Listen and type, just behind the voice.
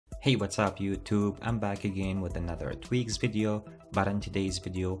Hey, what's up YouTube? I'm back again with another tweaks video, but in today's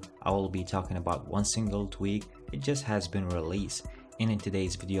video I will be talking about one single tweak. It just has been released, and in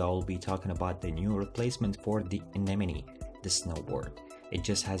today's video I will be talking about the new replacement for the anemone, the snowboard. It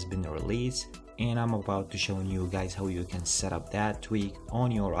just has been released, and I'm about to show you guys how you can set up that tweak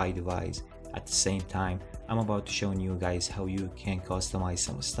on your iDevice. At the same time, I'm about to show you guys how you can customize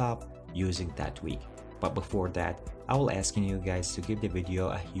some stuff using that tweak. But before that, I will asking you guys to give the video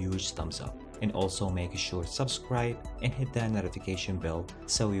a huge thumbs up and also make sure to subscribe and hit that notification bell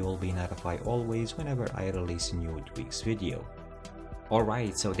so you will be notified always whenever I release a new tweaks video.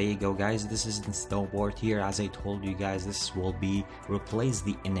 Alright, so there you go guys, this is the snowboard here. As I told you guys, this will be replace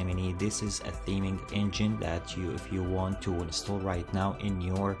the anemone. This is a theming engine that if you want to install right now in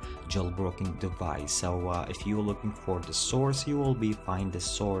your jailbroken device. So if you're looking for the source, you will be find the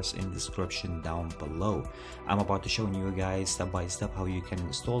source in the description down below. I'm about to show you guys step by step how you can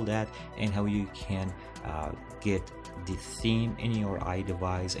install that and how you can get the theme in your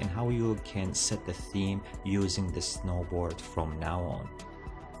iDevice and how you can set the theme using the snowboard from now on.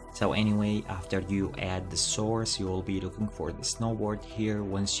 So anyway, after you add the source, you will be looking for the snowboard here.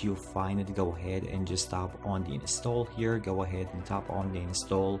 Once you find it, go ahead and just tap on the install here. Go ahead and tap on the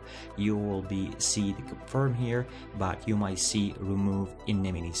install. You will be see the confirm here, but you might see remove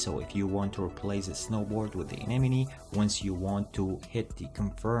anemone. So if you want to replace the snowboard with the anemone, once you want to hit the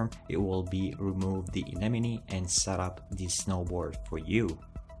confirm, it will be remove the anemone and set up the snowboard for you.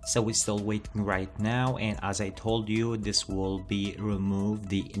 So we're still waiting right now, and as I told you, this will be remove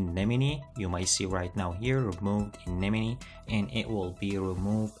the anemone. You might see right now here removed anemone, and it will be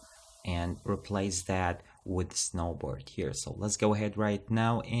removed and replace that with the snowboard here. So let's go ahead right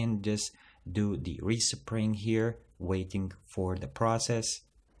now and just do the respring here, waiting for the process.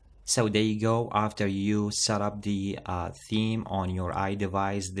 So there you go. After you set up the theme on your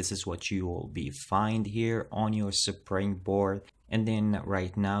iDevice, this is what you will be find here on your springboard. And then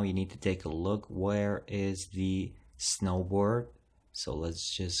right now you need to take a look where is the snowboard. So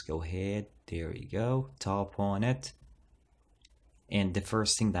let's just go ahead. There you go. Tap on it. And the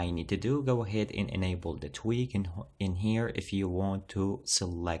first thing that you need to do, go ahead and enable the tweak in here if you want to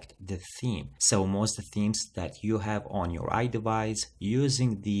select the theme. So most of the themes that you have on your iDevice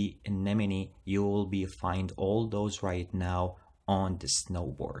using the anemone, you will be find all those right now on the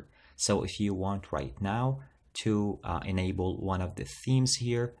snowboard. So if you want right now to enable one of the themes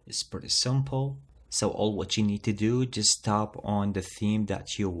here, it's pretty simple. So all what you need to do, just tap on the theme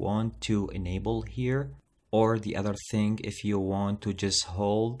that you want to enable here. Or the other thing, if you want to just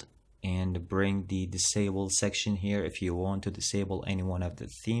hold and bring the disable section here, if you want to disable any one of the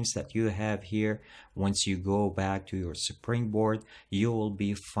themes that you have here, once you go back to your springboard, you will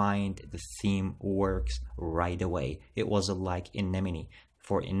be find the theme works right away. It wasn't like anemone.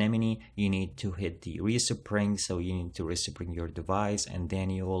 For anemone, you need to hit the respring, so you need to respring your device and then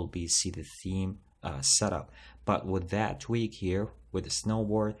you will be see the theme setup. But with that tweak here, with the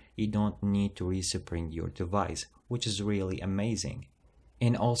snowboard, you don't need to respring your device, which is really amazing.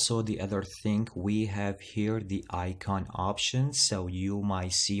 And also the other thing, we have here the icon options. So you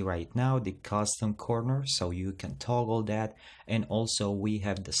might see right now the custom corner, so you can toggle that. And also we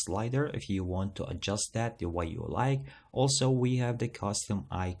have the slider if you want to adjust that the way you like. Also we have the custom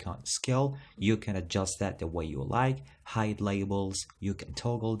icon scale, you can adjust that the way you like. Hide labels, you can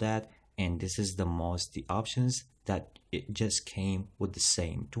toggle that. And this is the options that it just came with the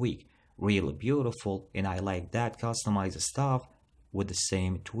same tweak. Really beautiful, and I like that customize stuff with the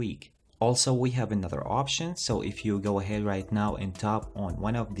same tweak. Also we have another option, so if you go ahead right now and tap on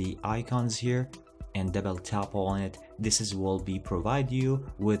one of the icons here and double tap on it, this will be provide you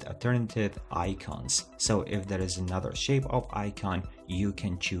with alternative icons. So if there is another shape of icon, you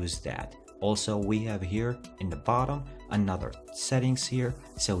can choose that. Also we have here in the bottom another settings here,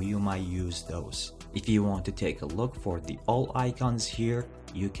 so you might use those. If you want to take a look for the all icons here,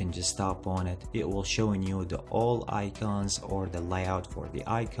 you can just tap on it. It will show you the all icons or the layout for the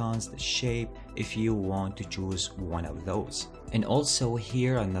icons, the shape, if you want to choose one of those. And also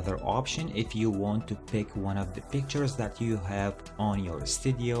here another option, if you want to pick one of the pictures that you have on your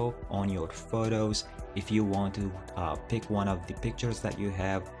studio, on your photos, if you want to pick one of the pictures that you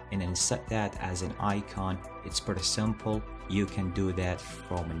have and then set that as an icon, it's pretty simple. You can do that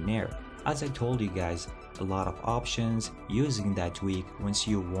from there. As I told you guys, a lot of options using that tweak once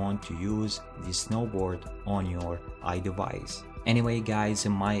you want to use the snowboard on your iDevice. Anyway guys,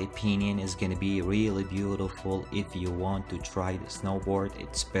 in my opinion, it's gonna be really beautiful. If you want to try the snowboard,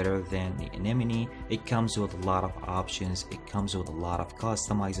 it's better than the anemone. It comes with a lot of options, it comes with a lot of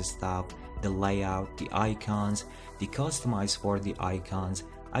customized stuff, the layout, the icons, the customize for the icons,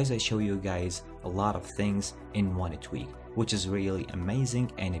 as I show you guys a lot of things in one tweak, which is really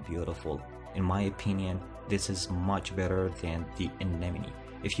amazing and beautiful. In my opinion, this is much better than the anemone.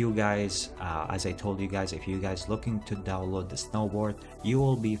 If you guys, as I told you guys, if you guys looking to download the Snowboard, you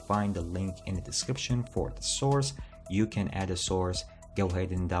will be find the link in the description for the source. You can add a source, go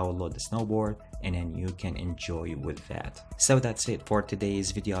ahead and download the Snowboard, and then you can enjoy with that. So that's it for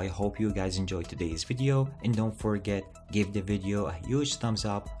today's video. I hope you guys enjoyed today's video, and don't forget, give the video a huge thumbs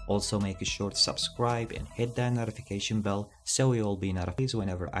up. Also make sure to subscribe and hit that notification bell so you will be notified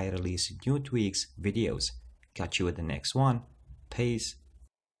whenever I release new tweaks videos. Catch you with the next one. Peace.